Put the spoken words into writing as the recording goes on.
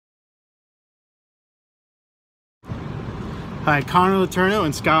Hi, Connor Letourneau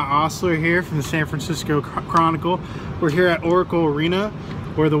and Scott Ostler here from the San Francisco Chronicle. We're here at Oracle Arena,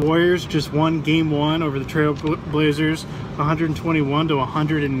 where the Warriors just won Game 1 over the Trail Blazers,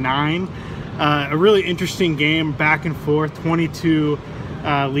 121-109. A really interesting game, back and forth, 22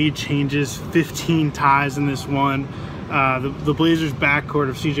 lead changes, 15 ties in this one. The Blazers' backcourt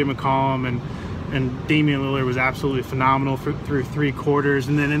of C.J. McCollum and Damian Lillard was absolutely phenomenal through 3 quarters,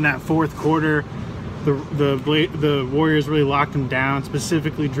 and then in that 4th quarter, the Warriors really locked him down.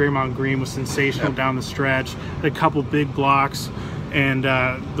 Specifically, Draymond Green was sensational down the stretch. Had a couple big blocks, and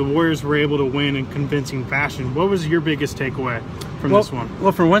the Warriors were able to win in convincing fashion. What was your biggest takeaway from this one?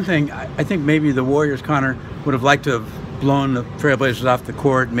 Well, for one thing, I think maybe the Warriors, Connor, would have liked to have blown the Trailblazers off the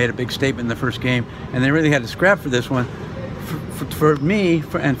court and made a big statement in the first game, and they really had to scrap for this one. For me,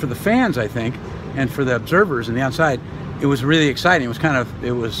 and for the fans, I think, and for the observers on the outside, it was really exciting. It was kind of,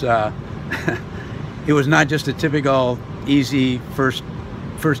 it was not just a typical easy first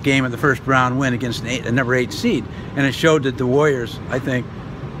game of the first round win against a number 8 seed, and it showed that the Warriors, I think,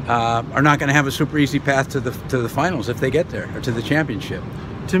 are not going to have a super easy path to the finals if they get there, or to the championship.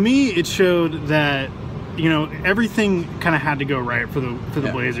 To me, it showed that, you know, everything kind of had to go right for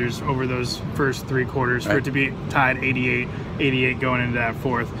the Blazers over those first 3 quarters for it to be tied 88 going into that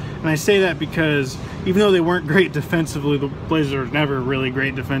 4th. And I say that because even though they weren't great defensively, the Blazers were never really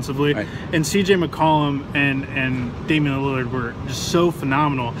great defensively. Right. And C.J. McCollum and Damian Lillard were just so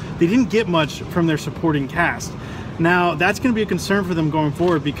phenomenal. They didn't get much from their supporting cast. Now, that's going to be a concern for them going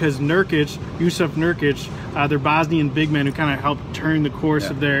forward because Jusuf Nurkic, their Bosnian big man who kind of helped turn the course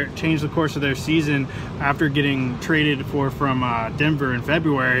of change the course of their season after getting traded from Denver in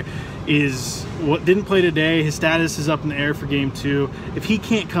February, didn't play today. His status is up in the air for Game 2. If he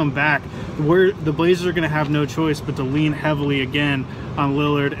can't come back, the Blazers are going to have no choice but to lean heavily again on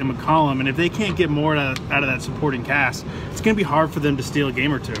Lillard and McCollum. And if they can't get more out of that supporting cast, it's going to be hard for them to steal a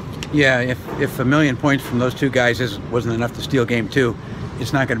game or 2. Yeah, if a million points from those 2 guys wasn't enough to steal Game 2,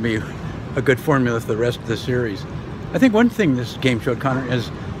 it's not going to be a good formula for the rest of the series. I think one thing this game showed, Connor, is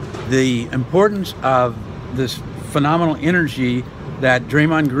the importance of this phenomenal energy that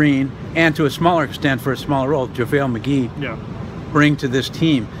Draymond Green, and to a smaller extent for a smaller role, JaVale McGee, bring to this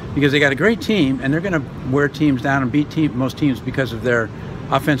team. Because they got a great team, and they're going to wear teams down and beat most teams because of their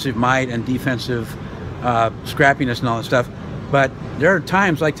offensive might and defensive scrappiness and all that stuff. But there are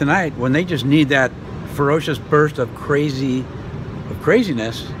times like tonight when they just need that ferocious burst of craziness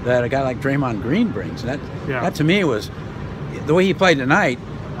that a guy like Draymond Green brings. And that to me was the way he played tonight.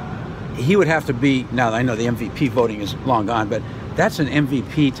 He would have to be, now I know the MVP voting is long gone, but that's an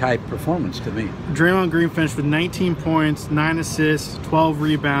MVP type performance to me. Draymond Green finished with 19 points, 9 assists, 12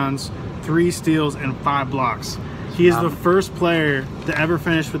 rebounds, 3 steals, and 5 blocks. He is the first player to ever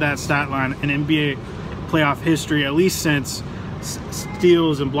finish with that stat line in NBA playoff history, at least since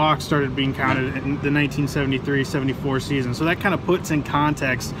steals and blocks started being counted in the 1973-74 season. So that kind of puts in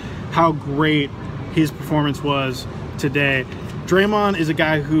context how great his performance was today. Draymond is a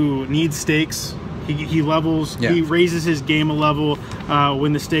guy who needs stakes. He levels, he raises his game a level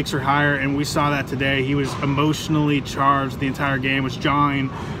when the stakes are higher, and we saw that today. He was emotionally charged the entire game, was jawing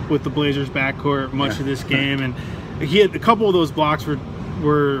with the Blazers backcourt much of this game, and he had a couple of those blocks were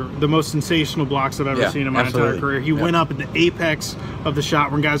the most sensational blocks I've ever seen in my entire career. He went up at the apex of the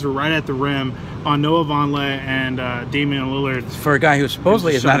shot when guys were right at the rim on Noah Vonleh and Damian Lillard. For a guy who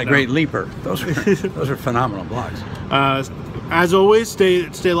supposedly is not a great leaper, those are phenomenal blocks. As always,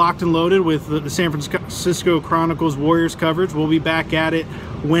 stay locked and loaded with the San Francisco Chronicle's Warriors coverage. We'll be back at it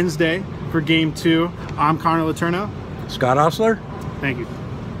Wednesday for Game 2. I'm Connor Letourneau. Scott Ostler. Thank you.